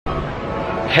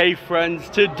Hey friends,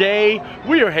 today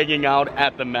we are hanging out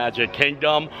at the Magic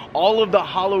Kingdom. All of the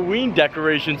Halloween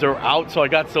decorations are out, so I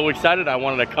got so excited I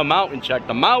wanted to come out and check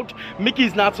them out.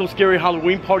 Mickey's Not So Scary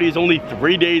Halloween Party is only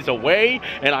 3 days away,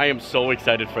 and I am so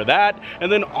excited for that.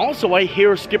 And then also I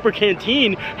hear Skipper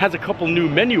Canteen has a couple new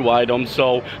menu items,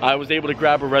 so I was able to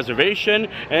grab a reservation,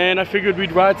 and I figured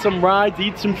we'd ride some rides,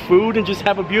 eat some food, and just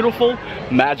have a beautiful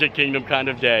Magic Kingdom kind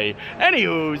of day.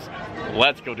 Anywho's,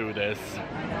 let's go do this.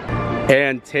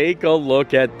 And take a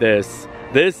look at this.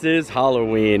 This is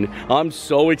Halloween. I'm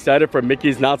so excited for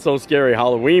Mickey's Not So Scary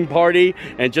Halloween Party,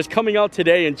 and just coming out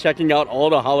today and checking out all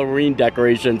the Halloween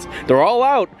decorations. They're all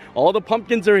out. All the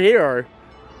pumpkins are here.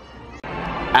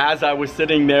 As I was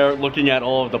sitting there looking at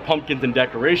all of the pumpkins and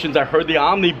decorations, I heard the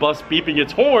Omnibus beeping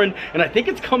its horn, and I think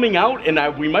it's coming out,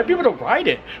 and we might be able to ride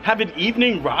it. Have an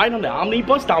evening ride on the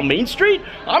Omnibus down Main Street?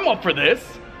 I'm up for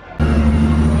this.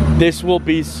 This will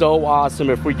be so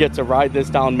awesome if we get to ride this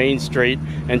down Main Street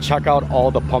and check out all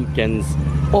the pumpkins.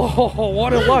 Oh,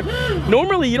 what a luck.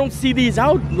 Normally you don't see these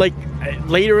out like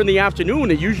later in the afternoon.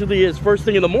 It usually is first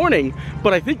thing in the morning,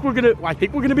 but I think we're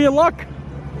gonna be in luck.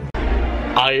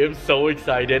 I am so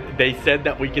excited. They said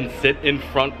that we can sit in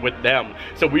front with them.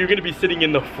 So we're gonna be sitting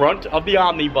in the front of the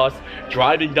Omnibus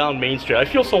driving down Main Street. I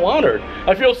feel so honored.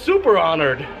 I feel super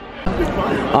honored.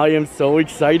 I am so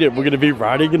excited. We're gonna be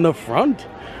riding in the front.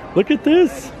 Look at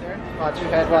this. Watch your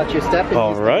head, watch your step.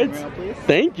 All right.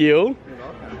 Thank you.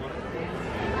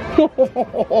 You're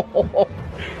welcome.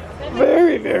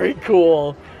 Very, very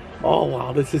cool. Oh,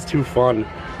 wow. This is too fun.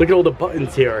 Look at all the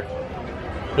buttons here.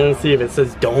 Let's see if it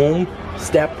says dome,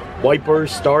 step, wiper,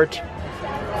 start.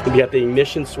 We got the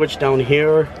ignition switch down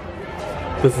here.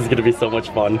 This is going to be so much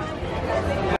fun.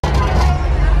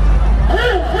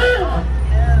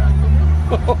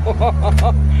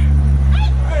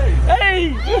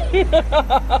 Hey!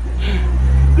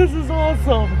 This is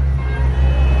awesome!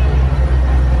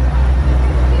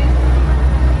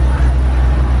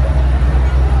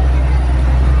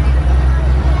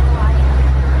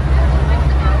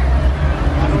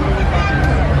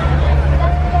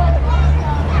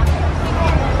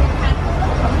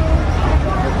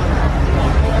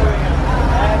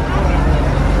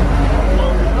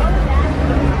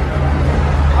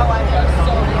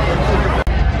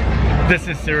 This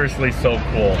is seriously so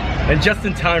cool, and just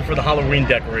in time for the Halloween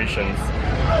decorations.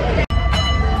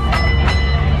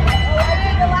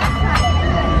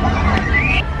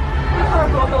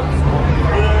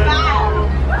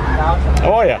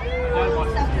 Oh yeah.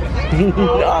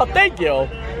 Oh, thank you.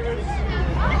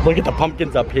 Look at the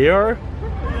pumpkins up here.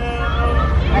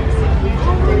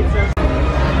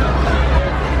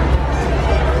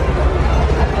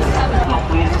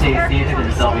 Stay seated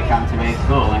until we come to a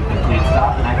full and complete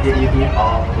stop, and I give you the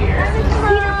all clear.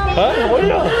 Hi, how are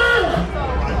you?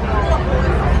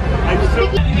 I feel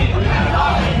like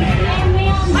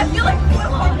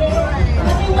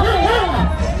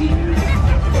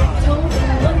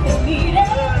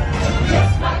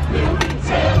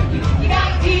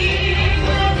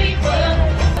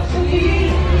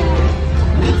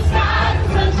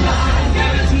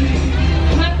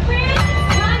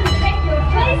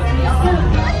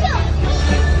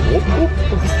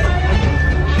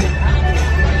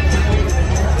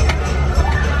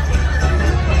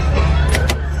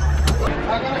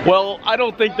Well, I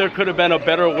don't think there could have been a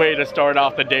better way to start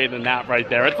off the day than that right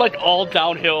there. It's like all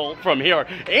downhill from here.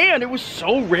 And it was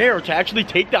so rare to actually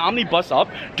take the Omnibus up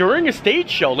during a stage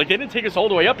show. Like, they didn't take us all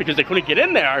the way up because they couldn't get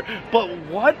in there. But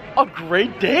what a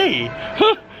great day.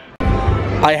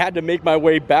 I had to make my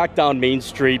way back down Main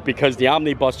Street because the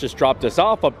Omnibus just dropped us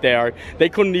off up there. They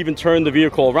couldn't even turn the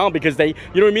vehicle around because you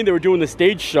know what I mean? They were doing the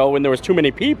stage show and there was too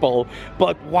many people.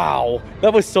 But wow,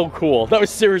 that was so cool. That was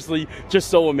seriously just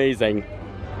so amazing.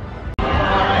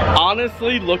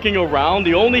 Honestly, looking around,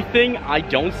 the only thing I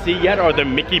don't see yet are the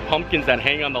Mickey pumpkins that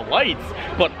hang on the lights,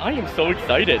 but I am so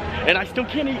excited. And I still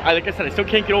can't, like I said, I still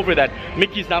can't get over that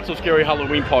Mickey's Not So Scary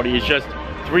Halloween Party is just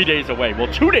 3 days away.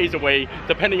 Well, 2 days away,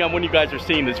 depending on when you guys are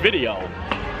seeing this video.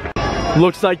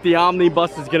 Looks like the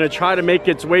Omnibus is gonna try to make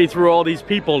its way through all these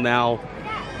people now.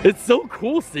 It's so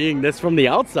cool seeing this from the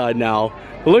outside now.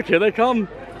 Look, here they come.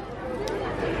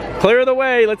 Clear the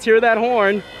way, let's hear that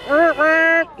horn.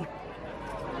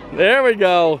 There we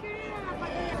go.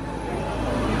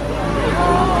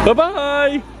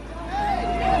 Bye-bye.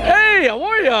 Hey, how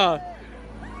are ya?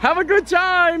 Have a good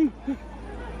time.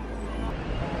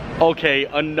 Okay,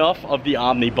 enough of the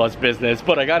omnibus business,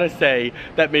 but I gotta say,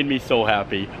 that made me so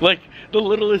happy. Like, the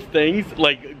littlest things,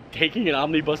 like taking an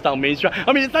omnibus down Main Street.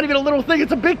 I mean, it's not even a little thing,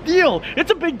 it's a big deal. It's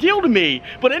a big deal to me.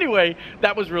 But anyway,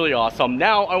 that was really awesome.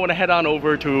 Now I want to head on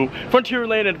over to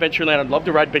Frontierland and Adventureland. I'd love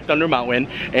to ride Big Thunder Mountain.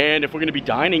 And if we're going to be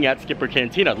dining at Skipper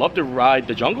Canteen, I'd love to ride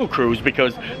the Jungle Cruise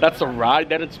because that's the ride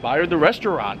that inspired the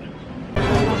restaurant.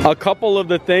 A couple of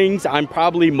the things I'm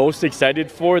probably most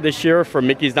excited for this year for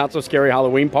Mickey's Not So Scary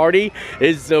Halloween Party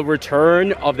is the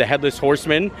return of the Headless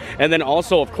Horseman, and then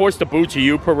also, of course, the Boo to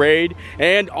You parade,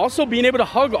 and also being able to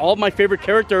hug all of my favorite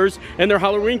characters in their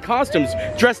Halloween costumes,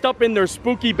 dressed up in their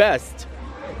spooky best.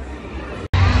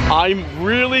 I'm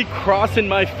really crossing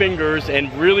my fingers and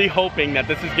really hoping that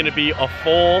this is going to be a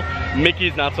full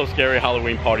Mickey's Not So Scary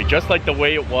Halloween Party, just like the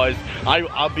way it was.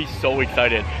 I'll be so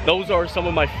excited. Those are some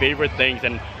of my favorite things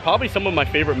and probably some of my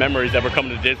favorite memories ever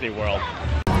coming to Disney World.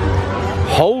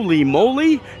 Holy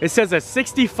moly! It says a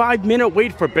 65-minute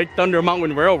wait for Big Thunder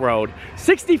Mountain Railroad.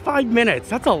 65 minutes,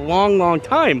 that's a long, long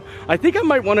time. I think I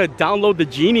might want to download the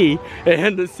Genie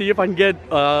and see if I can get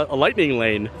a lightning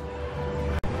lane.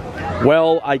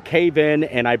 Well, I cave in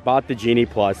and I bought the Genie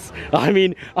Plus. I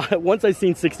mean, once I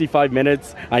seen 65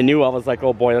 minutes, I knew I was like,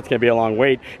 oh boy, that's gonna be a long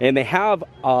wait. And they have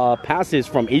passes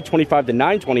from 8:25 to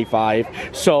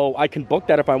 9:25, so I can book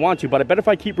that if I want to. But I bet if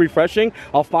I keep refreshing,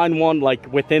 I'll find one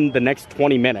like within the next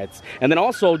 20 minutes. And then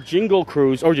also Jingle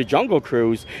Cruise, or the Jungle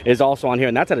Cruise, is also on here,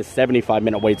 and that's at a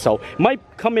 75-minute wait, so it might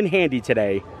come in handy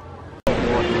today.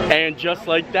 And just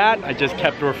like that, I just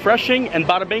kept refreshing, and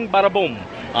bada bing, bada boom.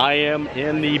 I am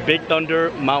in the Big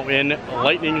Thunder Mountain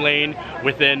Lightning Lane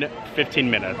within 15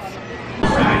 minutes.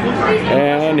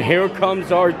 And here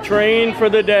comes our train for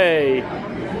the day.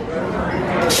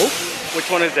 Oh, which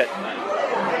one is it?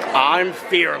 I'm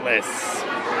Fearless.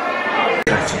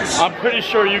 I'm pretty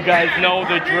sure you guys know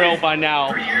the drill by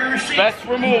now. Best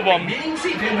remove them.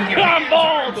 I'm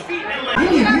bald!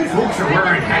 You folks are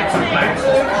wearing hats and glasses.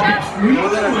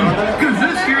 Because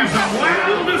this here's the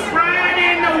wildest ride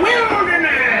in the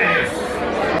wilderness!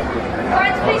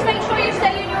 Alright, please make sure you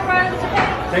stay in your rows, okay?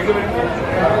 Take a minute.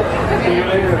 See you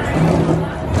later.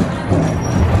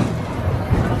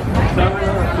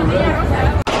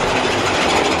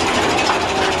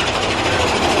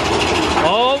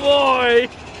 Oh boy!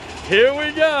 Here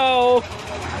we go!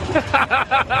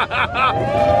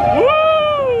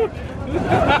 Woo!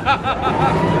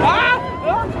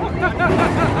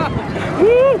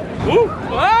 Woo! Woo!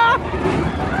 Ah!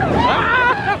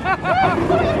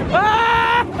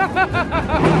 Ah!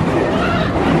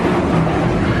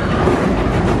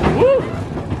 Woo!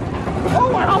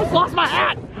 Oh, I almost lost my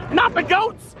hat! Not the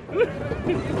goats!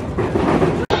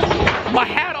 My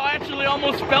hat actually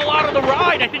almost fell out of the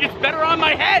ride. I think it's better on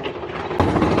my head.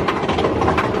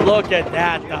 Look at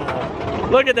that though.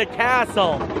 Look at the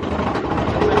castle.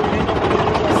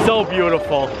 So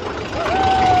beautiful.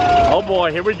 Oh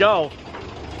boy, here we go.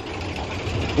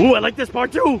 Ooh, I like this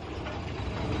part too.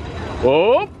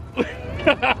 Oh.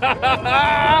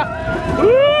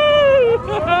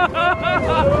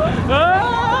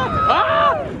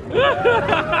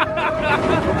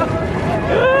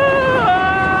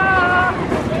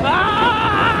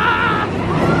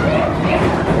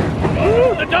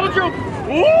 Ooh, the double jump.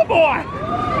 Oh boy.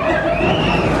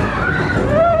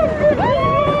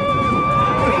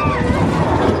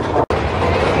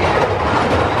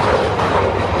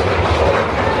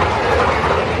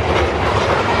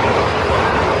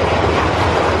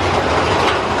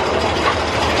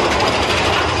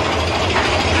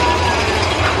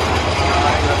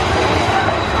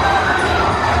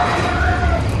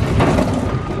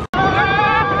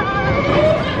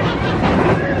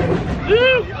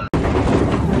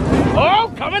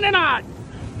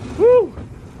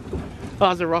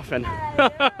 How's it roughing?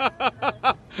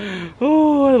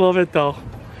 Oh, I love it though.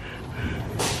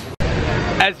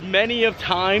 As many of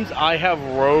times I have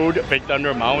rode Big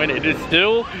Thunder Mountain, it is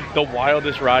still the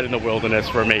wildest ride in the wilderness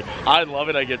for me. I love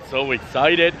it. I get so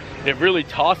excited. It really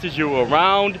tosses you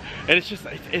around, and it's just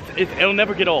it'll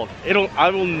never get old.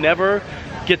 I will never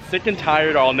get sick and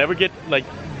tired, or I'll never get like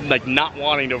not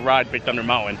wanting to ride Big Thunder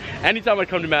Mountain. Anytime I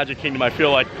come to Magic Kingdom, I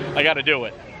feel like I got to do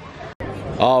it.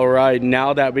 All right,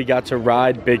 now that we got to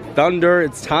ride Big Thunder,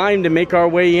 it's time to make our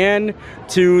way in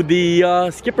to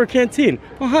the Skipper Canteen.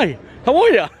 Oh, hi. How are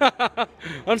you?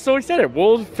 I'm so excited.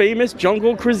 World famous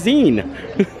jungle cuisine.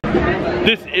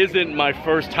 This isn't my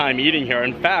first time eating here.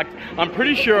 In fact, I'm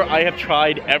pretty sure I have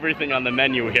tried everything on the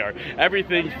menu here.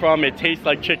 Everything from it tastes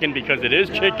like chicken because it is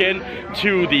chicken,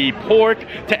 to the pork,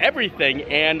 to everything.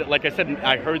 And like I said,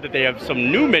 I heard that they have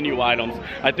some new menu items.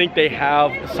 I think they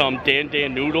have some Dan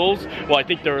Dan noodles. Well, I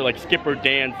think they're like Skipper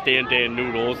Dan's Dan Dan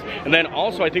noodles. And then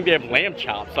also I think they have lamb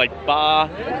chops, like ba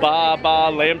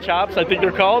lamb chops, I think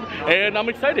they're called. And I'm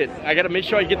excited. I gotta make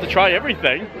sure I get to try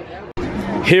everything.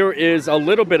 Here is a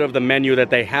little bit of the menu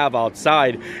that they have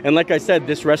outside. And like I said,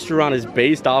 this restaurant is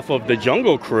based off of the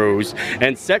Jungle Cruise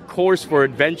and set course for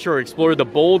adventure, explore the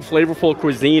bold, flavorful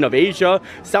cuisine of Asia,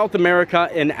 South America,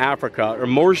 and Africa.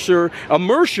 Immerse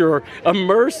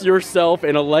yourself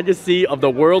in a legacy of the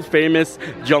world famous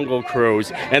Jungle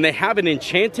Cruise. And they have an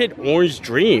enchanted orange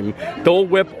dream. Dole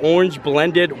Whip orange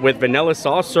blended with vanilla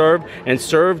sauce served and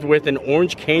served with an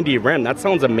orange candy rim. That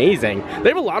sounds amazing. They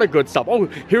have a lot of good stuff. Oh,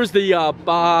 here's the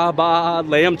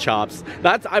lamb chops.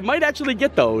 I might actually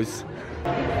get those.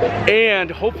 And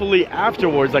hopefully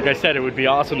afterwards, like I said, it would be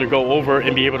awesome to go over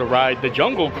and be able to ride the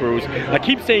Jungle Cruise. I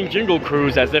keep saying Jingle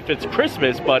Cruise as if it's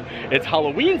Christmas, but it's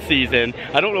Halloween season.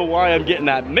 I don't know why I'm getting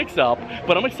that mix up,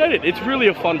 but I'm excited. It's really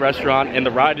a fun restaurant and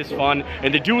the ride is fun.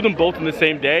 And to do them both in the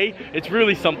same day, it's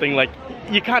really something like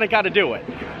you kind of got to do it.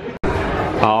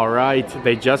 All right,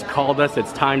 they just called us.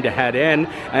 It's time to head in.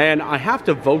 And I have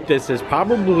to vote this as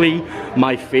probably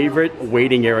my favorite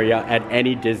waiting area at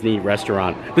any Disney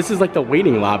restaurant. This is like the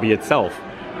waiting lobby itself.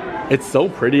 It's so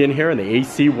pretty in here and the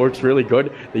AC works really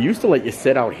good. They used to let you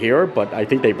sit out here, but I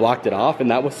think they blocked it off and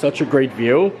that was such a great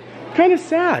view. Kind of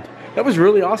sad. That was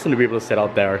really awesome to be able to sit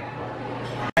out there.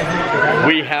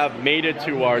 We have made it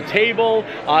to our table.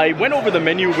 I went over the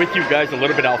menu with you guys a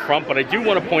little bit out front, but I do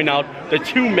want to point out the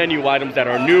two menu items that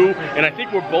are new, and I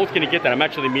think we're both going to get that. I'm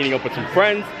actually meeting up with some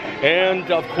friends, and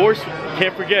of course,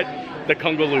 can't forget the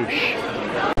Kungaloosh.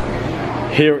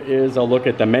 Here is a look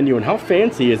at the menu, and how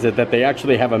fancy is it that they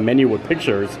actually have a menu with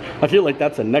pictures? I feel like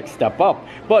that's a next step up.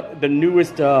 But the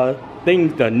newest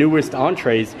the newest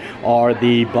entrees are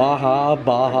the Baja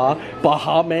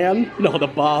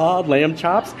lamb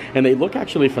chops, and they look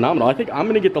actually phenomenal. I think I'm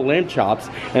gonna get the lamb chops,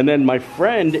 and then my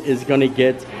friend is gonna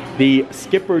get the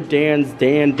Skipper Dan's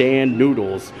Dan Dan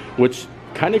noodles, which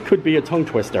kind of could be a tongue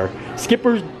twister.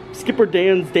 Skipper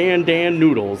Dan's Dan Dan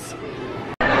noodles.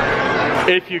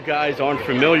 If you guys aren't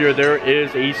familiar, there is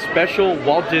a special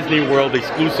Walt Disney World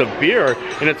exclusive beer,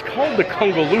 and it's called the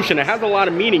Kungaloosh, and it has a lot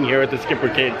of meaning here at the Skipper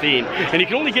Canteen. And you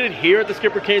can only get it here at the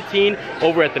Skipper Canteen,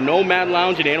 over at the Nomad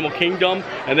Lounge in Animal Kingdom,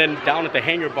 and then down at the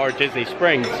Hangar Bar at Disney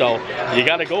Springs. So you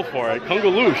gotta go for it.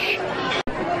 Kungaloosh.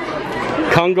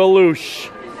 Kungaloosh.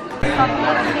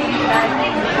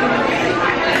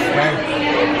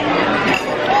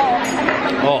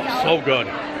 Oh, so good.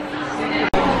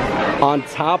 On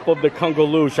top of the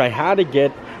Kungaloosh, I had to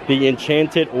get the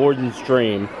Enchanted Orange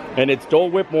Dream. And it's Dole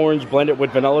Whip orange blended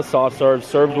with vanilla sauce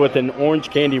served with an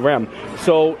orange candy rim.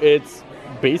 So it's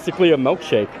basically a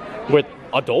milkshake with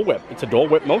a Dole Whip. It's a Dole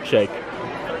Whip milkshake.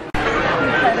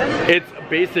 It's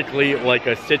basically like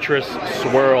a citrus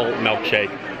swirl milkshake.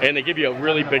 And they give you a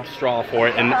really big straw for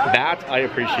it. And that I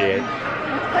appreciate.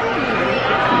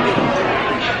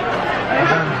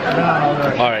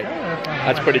 All right.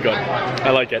 That's pretty good. I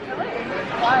like it.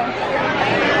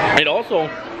 It also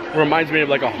reminds me of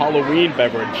like a Halloween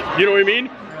beverage. You know what I mean?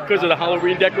 Because of the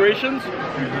Halloween decorations.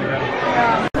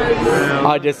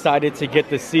 I decided to get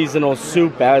the seasonal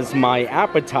soup as my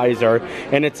appetizer,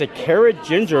 and it's a carrot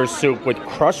ginger soup with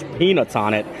crushed peanuts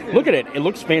on it. Look at it. It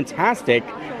looks fantastic,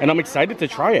 and I'm excited to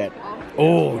try it.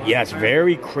 Oh, yes,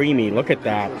 very creamy. Look at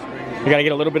that. You gotta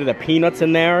get a little bit of the peanuts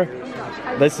in there.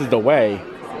 This is the way.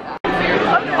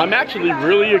 I'm actually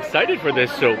really excited for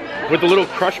this soup with the little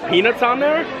crushed peanuts on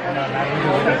there.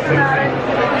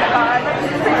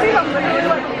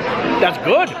 That's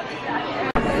good.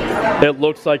 It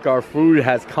looks like our food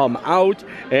has come out,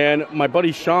 and my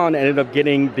buddy Sean ended up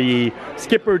getting the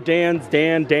Skipper Dan's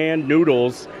Dan Dan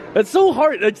noodles. It's so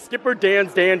hard, like Skipper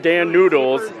Dan's Dan Dan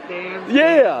noodles.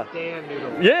 Yeah.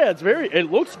 Yeah, it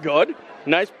looks good.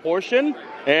 Nice portion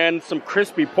and some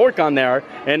crispy pork on there.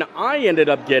 And I ended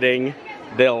up getting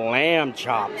the lamb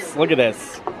chops. Look at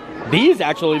this. These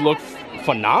actually look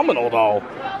phenomenal though.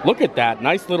 Look at that.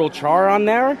 Nice little char on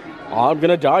there. I'm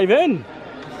gonna dive in.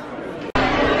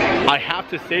 I have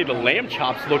to say the lamb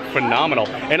chops look phenomenal.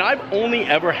 And I've only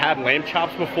ever had lamb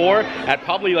chops before at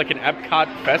probably like an Epcot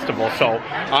festival. So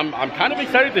I'm kind of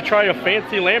excited to try a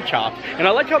fancy lamb chop. And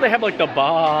I like how they have like the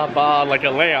like a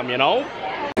lamb, you know?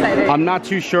 I'm not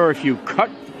too sure if you cut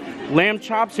lamb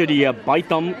chops or do you bite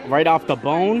them right off the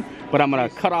bone, but I'm gonna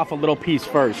cut off a little piece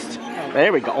first.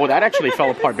 There we go. Oh, that actually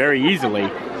fell apart very easily.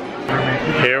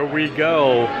 Here we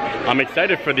go. I'm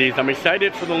excited for these. I'm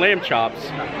excited for the lamb chops.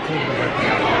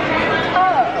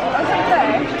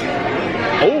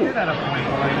 Oh,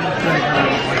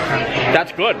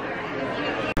 that's good.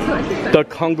 The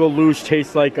Congo Luge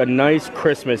tastes like a nice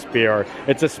Christmas beer.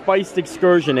 It's a spiced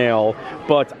excursion ale,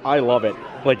 but I love it.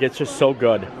 Like, it's just so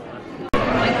good.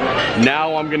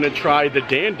 Now I'm gonna try the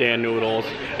Dan Dan noodles,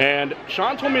 and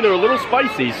Sean told me they're a little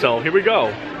spicy, so here we go.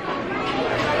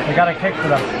 I got a kick for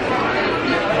them.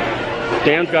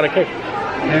 Dan's got a kick.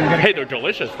 Hey, they're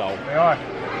delicious though. They are.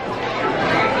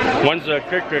 When's the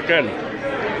kick in?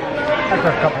 After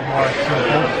a couple more.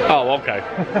 Oh, okay.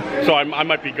 So I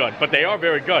might be good, but they are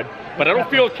very good. But I don't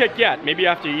feel a kick yet. Maybe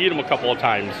after you eat them a couple of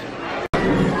times.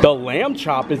 The lamb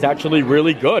chop is actually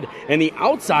really good, and the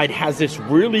outside has this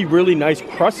really, really nice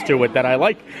crust to it that I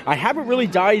like. I haven't really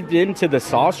dived into the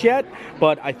sauce yet,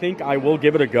 but I think I will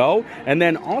give it a go. And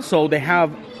then also they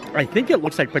have, I think it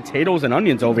looks like potatoes and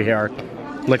onions over here.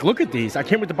 Like, look at these. I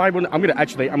can't wait to buy one. I'm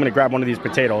gonna grab one of these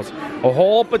potatoes. A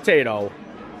whole potato.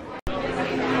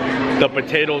 The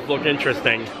potatoes look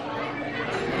interesting.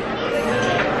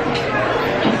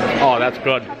 Oh, that's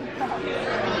good.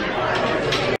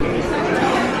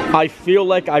 I feel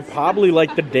like I probably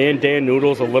like the Dan Dan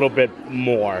noodles a little bit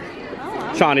more.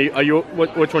 Shawnee,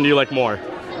 which one do you like more?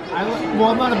 Well,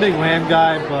 I'm not a big lamb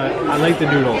guy, but I like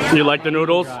the noodles. You like the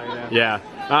noodles? Yeah.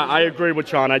 I agree with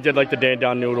Sean. I did like the Dan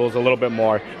Dan noodles a little bit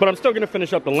more, but I'm still gonna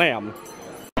finish up the lamb.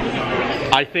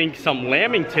 I think some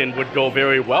lamington would go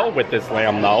very well with this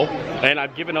lamb though. And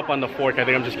I've given up on the fork. I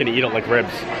think I'm just gonna eat it like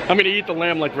ribs. I'm gonna eat the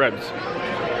lamb like ribs.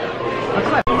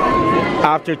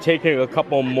 After taking a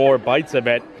couple more bites of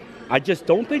it, I just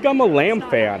don't think I'm a lamb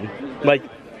fan. Like,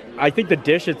 I think the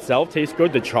dish itself tastes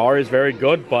good. The char is very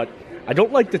good, but I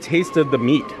don't like the taste of the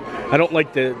meat. I don't like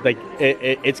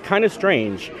it's kind of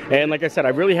strange. And like I said, I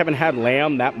really haven't had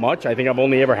lamb that much. I think I've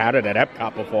only ever had it at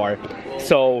Epcot before.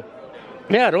 So,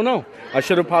 yeah, I don't know. I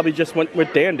should have probably just went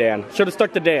with Dan Dan. Should have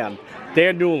stuck to Dan.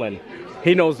 Dan Newland.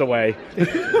 He knows the way.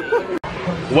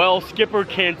 Well, Skipper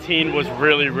Canteen was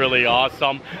really, really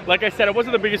awesome. Like I said, I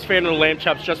wasn't the biggest fan of the lamb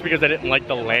chops just because I didn't like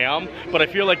the lamb, but I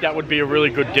feel like that would be a really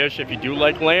good dish if you do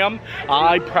like lamb.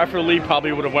 I preferably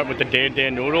probably would have went with the Dan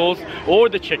Dan noodles or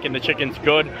the chicken. The chicken's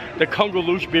good. The Congo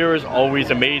Luge beer is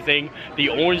always amazing. The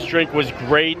orange drink was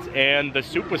great, and the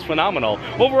soup was phenomenal.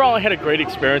 Overall, I had a great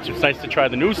experience. It's nice to try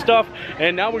the new stuff,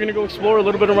 and now we're gonna go explore a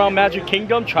little bit around Magic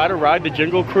Kingdom, try to ride the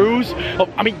Jingle Cruise. Oh,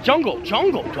 I mean, Jungle.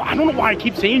 I don't know why I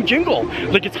keep saying Jingle.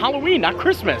 Like, it's Halloween, not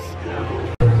Christmas.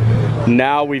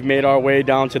 Now we've made our way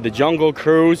down to the Jungle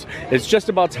Cruise. It's just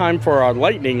about time for our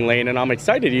lightning lane, and I'm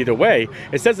excited either way.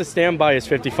 It says the standby is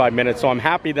 55 minutes, so I'm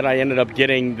happy that I ended up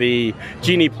getting the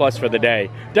Genie Plus for the day.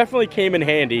 Definitely came in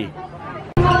handy.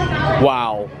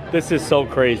 Wow, this is so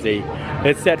crazy.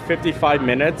 It said 55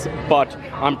 minutes, but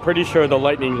I'm pretty sure the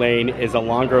lightning lane is a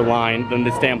longer line than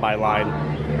the standby line.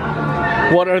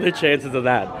 What are the chances of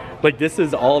that? Like, this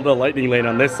is all the lightning lane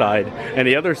on this side, and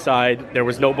the other side, there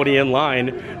was nobody in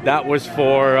line. That was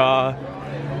for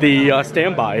the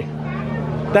standby.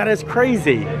 That is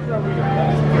crazy.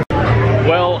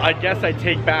 Well, I guess I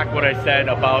take back what I said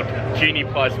about Genie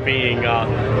Plus being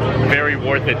very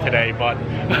worth it today, but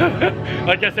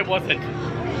I guess it wasn't.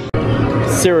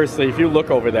 Seriously, if you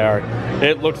look over there,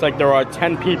 it looks like there are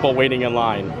 10 people waiting in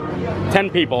line.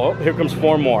 10 people. Oh, here comes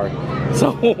 4 more.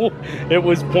 So it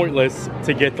was pointless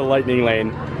to get the lightning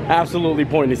lane. Absolutely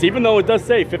pointless. Even though it does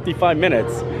say 55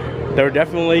 minutes, they're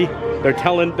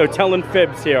telling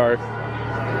fibs here.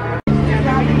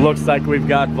 Looks like we've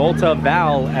got Volta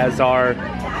Val as our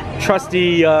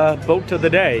trusty boat of the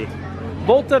day.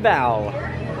 Volta Val.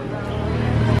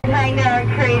 I know,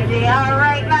 crazy. All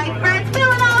right, my friends,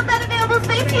 filling all of that available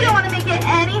space. You don't want to make it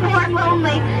any more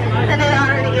lonely than it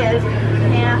already is.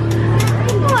 Yeah.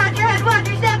 Watch your head, watch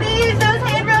your step. Use those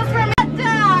handrails for a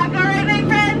dog. All right, my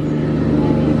friends.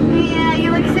 Yeah,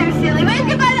 you look so silly. Wave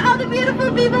goodbye to all the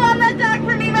beautiful people on that dock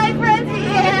for me, my friends.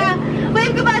 Yeah.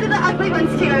 Wave goodbye to the ugly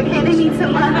ones too. Okay, they need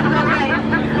some love. All right.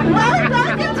 Well,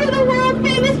 welcome to the world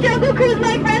famous Jungle Cruise,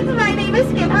 my friends. My name is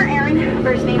Skipper Aaron.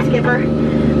 First name Skipper,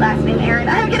 last name Aaron.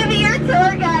 I'm gonna be your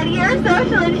tour guide, your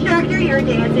social instructor, your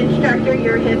dance instructor,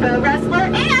 your hippo wrestler,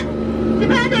 and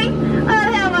depending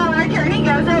on how well our journey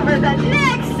goes over the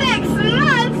next 6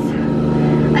 months,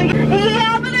 but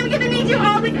I'm gonna need you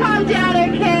all to calm down,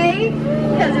 okay?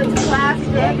 Because it's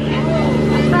plastic.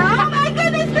 Oh my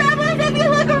goodness, travelers, if you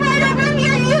look right over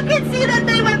here, you can see that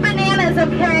they went bananas,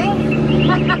 okay?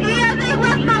 Yeah, they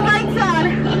left the lights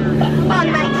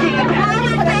on my tube. How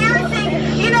embarrassing.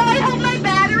 You know, I hope my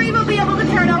battery will be able to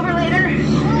turn over later.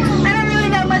 I don't really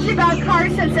know much about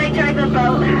cars since I drive a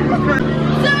boat.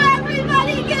 So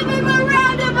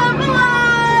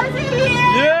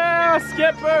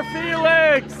Skipper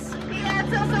Felix! Yeah,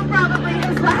 it's also probably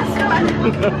his last one.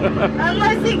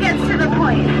 Unless he gets to the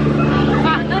point.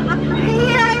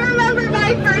 Yeah, I remember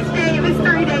my first day. It was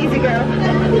 3 days ago.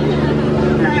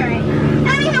 Alright.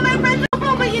 Anyhow, my friends are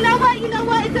full, but you know what? You know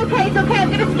what? It's okay. It's okay. I'm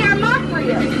going to scare them off for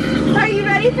you. Are you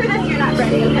ready for this? You're not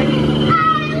ready, okay? I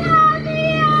love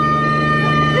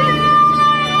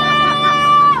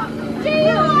you! Do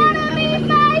you want to meet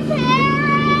my parents?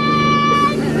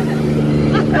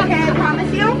 Okay, I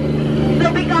promise you,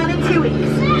 they'll be gone in 2 weeks.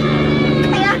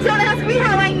 Yeah, don't ask me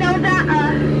how I know that.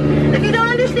 If you don't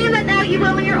understand that now, you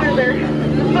will when you're older. It's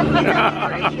a bigger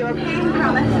issue, okay? I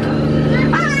promise.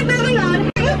 Alright, moving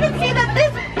on. You can see that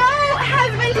this boat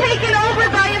has been taken over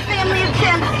by a family of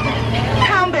chimps.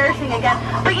 How embarrassing again.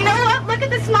 But you know what? Look at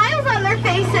the smiles on their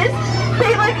faces.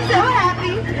 They look so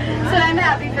happy. So I'm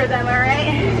happy for them,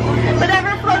 alright?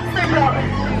 Whatever floats their boat.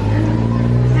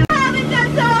 If you haven't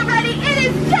done so already, it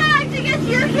is time to get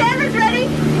your cameras ready.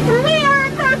 We are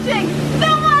approaching the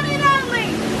one and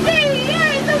only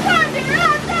Diaz, the wonder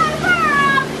of the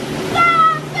world, the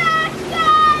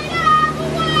backside of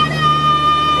water!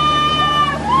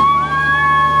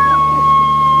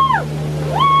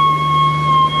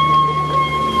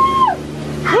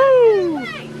 Woo!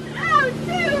 Oh,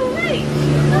 too late!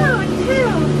 Oh, too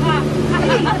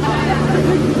late!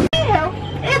 Anyhow,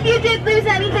 if you did lose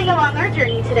anything along our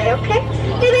journey today, okay?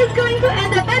 It is going to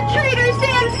end up at Trader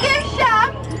Sam's gift shop.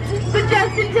 But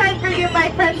just in time for you, my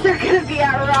friends, they're going to be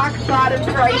at rock bottom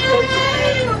prices.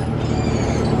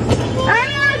 Alright,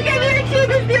 let's get your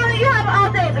cheapest deal that you have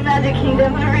all day at the Magic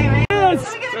Kingdom. Alright, man? Yes!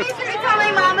 I'm going to be sure to tell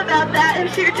my mom about that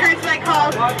if she returns my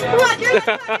calls. Watch your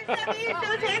left on your 70s,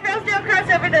 those hay rails don't cross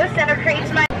over those center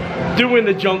crates, my... Doing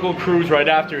the jungle cruise right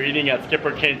after eating at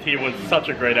Skipper Canteen was such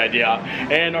a great idea,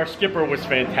 and our skipper was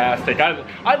fantastic.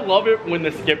 I love it when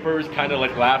the skippers kind of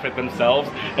like laugh at themselves,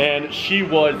 and she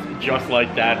was just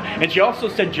like that. And she also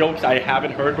said jokes I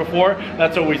haven't heard before.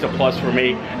 That's always a plus for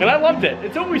me, and I loved it.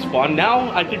 It's always fun. Now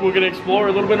I think we're gonna explore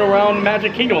a little bit around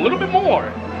Magic Kingdom, a little bit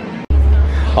more.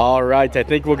 All right, I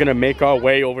think we're gonna make our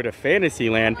way over to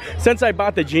Fantasyland. Since I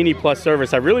bought the Genie Plus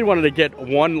service, I really wanted to get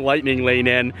one lightning lane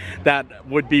in that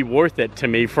would be worth it to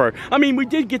me for, I mean, we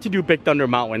did get to do Big Thunder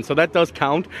Mountain, so that does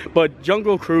count, but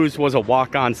Jungle Cruise was a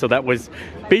walk-on, so that was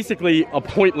basically a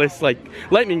pointless, like,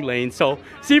 lightning lane. So,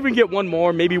 see if we can get one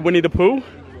more, maybe Winnie the Pooh?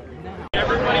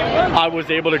 I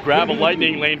was able to grab a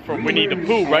lightning lane for Winnie the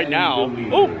Pooh right now.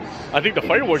 Oh, I think the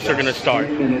fireworks are gonna start.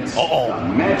 Uh-oh.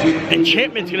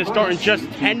 Enchantment's gonna start in just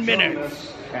 10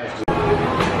 minutes.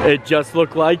 It just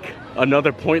looked like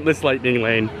another pointless lightning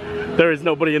lane. There is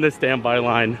nobody in the standby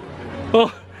line.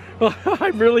 Oh, I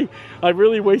really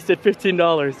wasted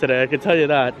 $15 today, I can tell you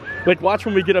that. Like, watch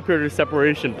when we get up here to the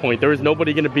separation point. There is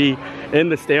nobody gonna be in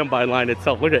the standby line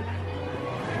itself. Look at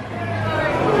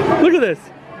this.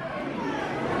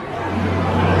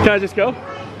 Can I just go?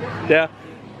 Yeah.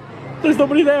 There's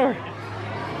nobody there.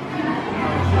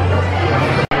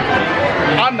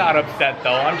 I'm not upset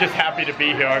though. I'm just happy to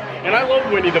be here. And I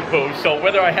love Winnie the Pooh, so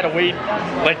whether I had to wait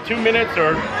like 2 minutes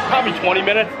or probably 20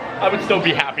 minutes, I would still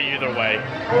be happy either way.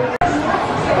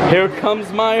 Here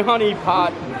comes my honey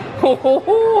pot.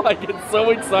 Oh, I get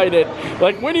so excited.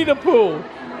 Like Winnie the Pooh.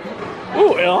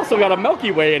 Ooh, it also got a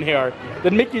Milky Way in here.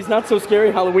 Did Mickey's Not So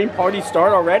Scary Halloween party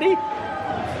start already?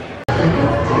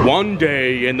 One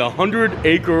day in the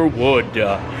 100-acre wood,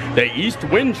 the east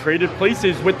wind traded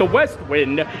places with the west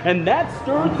wind, and that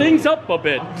stirred things up a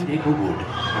bit. 100-acre wood.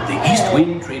 The east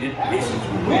wind traded places with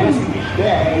the west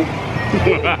wind.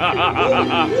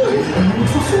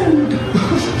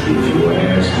 If you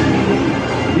ask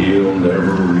me, you'll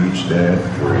never reach that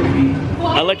tree.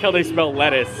 I like how they spell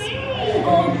lettuce.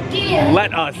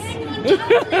 Let us.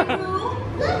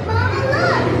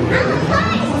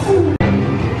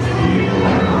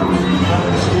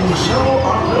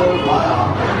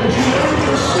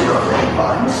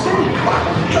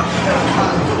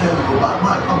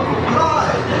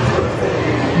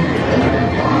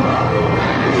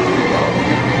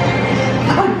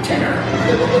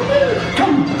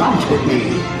 Come bounce with me.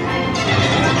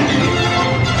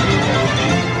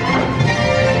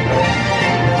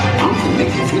 Bouncing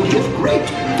makes you feel just great,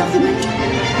 doesn't it?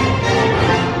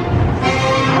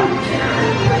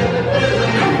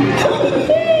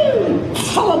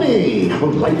 Follow me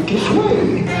from light this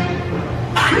way.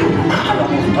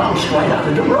 Bounce right out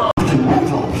of the rock and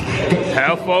woozles.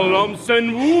 Heffalumps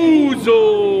and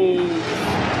woozles.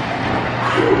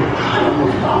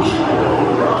 Bounce right out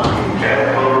of the rock.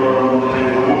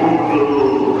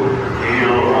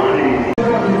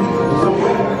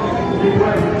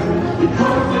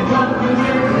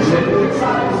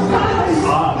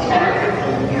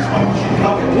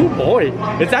 Oh boy,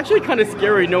 it's actually kind of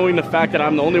scary knowing the fact that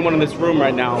I'm the only one in this room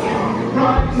right now.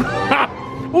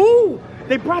 Ooh,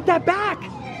 they brought that back.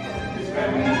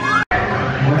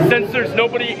 Since there's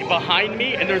nobody behind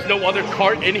me and there's no other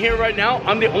cart in here right now,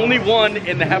 I'm the only one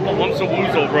in the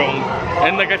Heffalumsa-Woozle room.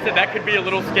 And like I said, that could be a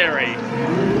little scary.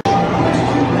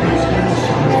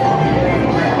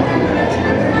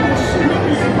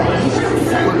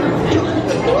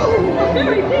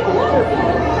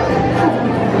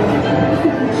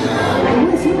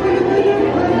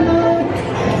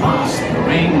 The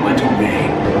rain went away,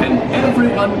 and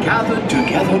everyone gathered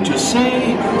together to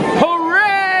say,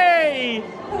 Hooray!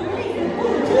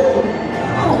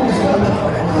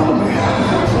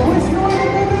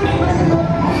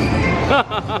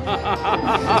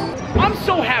 I'm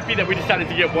so happy that we decided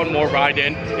to get one more ride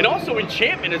in. And also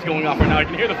Enchantment is going off right now. I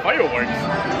can hear the fireworks.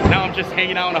 Now I'm just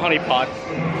hanging out in a honey pot.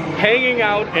 Hanging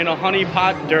out in a honey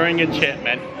pot during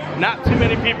Enchantment. Not too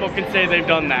many people can say they've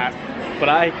done that, but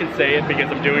I can say it because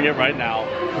I'm doing it right now.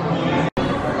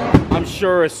 I'm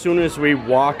sure as soon as we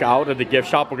walk out of the gift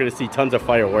shop, we're gonna see tons of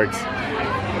fireworks.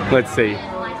 Let's see.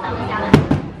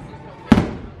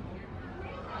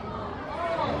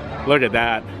 Look at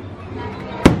that.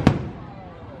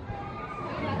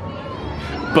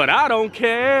 But I don't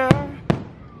care.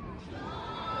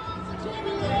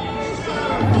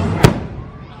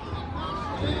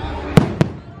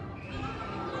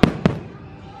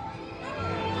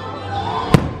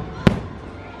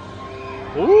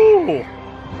 Ooh.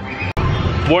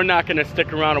 We're not gonna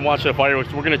stick around and watch the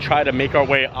fireworks. We're gonna try to make our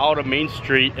way out of Main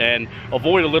Street and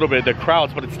avoid a little bit of the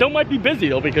crowds, but it still might be busy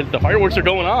though because the fireworks are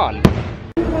going on.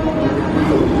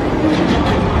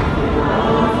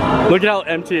 Look at how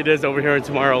empty it is over here in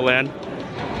Tomorrowland.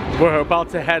 We're about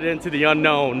to head into the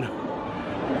unknown.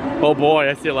 Oh boy,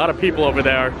 I see a lot of people over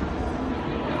there.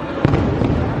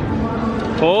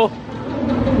 Oh.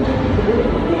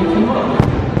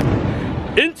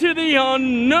 Into the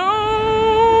unknown!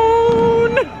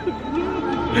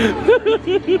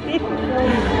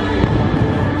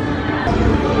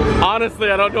 Honestly,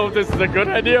 I don't know if this is a good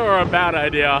idea or a bad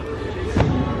idea.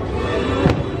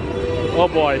 Oh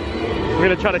boy. We're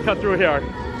gonna try to cut through here.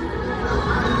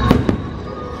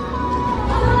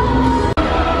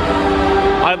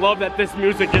 I love that this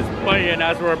music is playing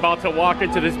as we're about to walk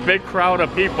into this big crowd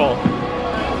of people.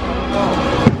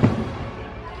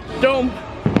 Dump,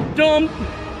 dump.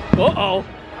 Uh-oh.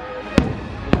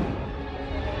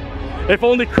 If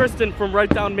only Kristen from right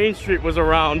down Main Street was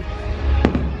around.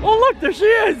 Oh look, there she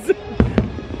is.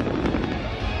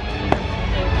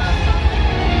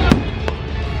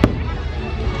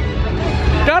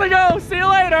 Gotta go, see you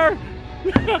later.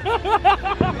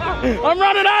 I'm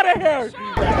running out of here.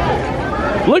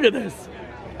 Look at this.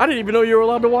 I didn't even know you were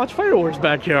allowed to watch fireworks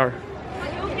back here.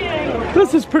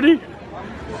 This is pretty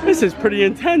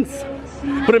intense.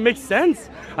 But it makes sense.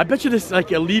 I bet you this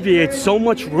like alleviates so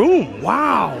much room.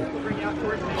 Wow.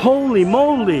 Holy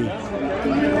moly.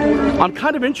 I'm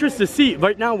kind of interested to see.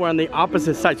 Right now we're on the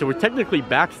opposite side, so we're technically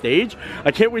backstage.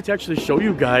 I can't wait to actually show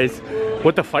you guys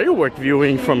what the firework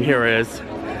viewing from here is.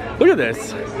 Look at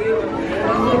this.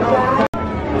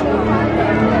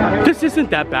 This isn't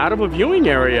that bad of a viewing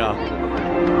area.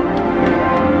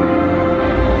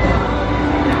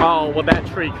 Oh, well that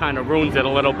tree kind of ruins it a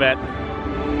little bit.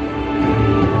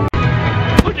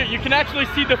 Look at, you can actually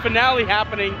see the finale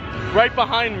happening right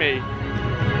behind me.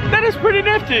 That is pretty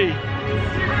nifty.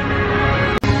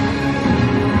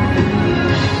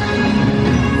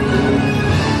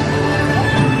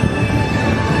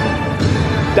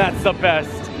 That's the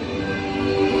best.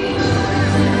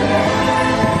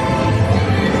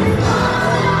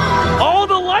 All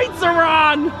the lights are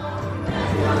on!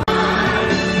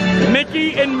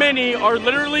 Mickey and Minnie are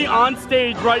literally on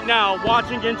stage right now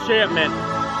watching Enchantment.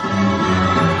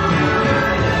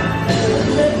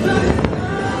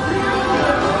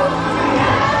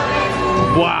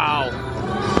 Wow.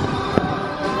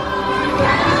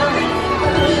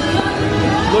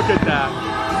 Look at that.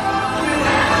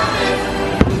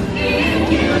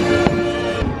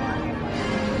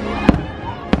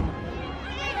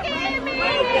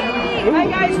 Hey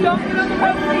guys, don't get on the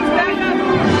road, please back up.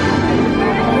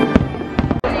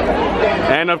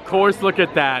 And of course, look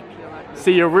at that.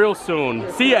 See you real soon.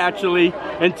 See you actually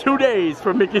in 2 days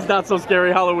for Mickey's Not So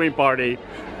Scary Halloween Party.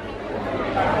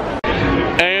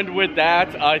 And with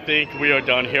that, I think we are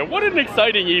done here. What an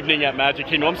exciting evening at Magic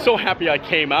Kingdom. I'm so happy I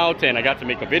came out and I got to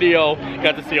make a video.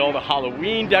 Got to see all the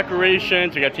Halloween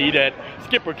decorations. We got to eat at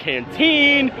Skipper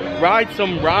Canteen, ride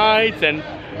some rides, and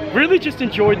really just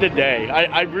enjoyed the day.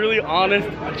 I really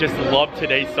just loved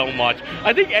today so much.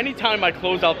 I think anytime I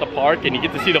close out the park and you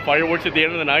get to see the fireworks at the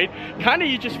end of the night, kind of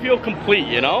you just feel complete,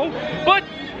 you know? But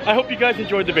I hope you guys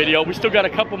enjoyed the video. We still got a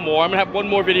couple more. I'm gonna have one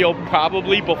more video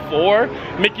probably before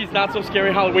Mickey's Not So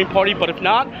Scary Halloween Party, but if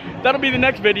not, that'll be the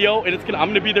next video, and I'm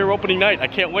gonna be there opening night. I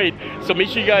can't wait. So make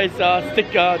sure you guys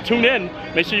tune in.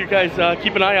 Make sure you guys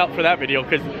keep an eye out for that video,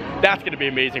 because that's gonna be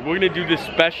amazing. We're gonna do this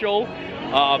special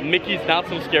Mickey's Not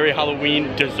So Scary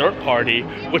Halloween dessert party,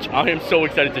 which I am so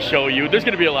excited to show you. There's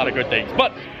gonna be a lot of good things,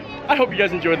 but I hope you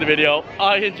guys enjoyed the video.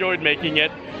 I enjoyed making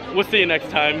it. We'll see you next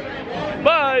time.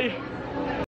 Bye.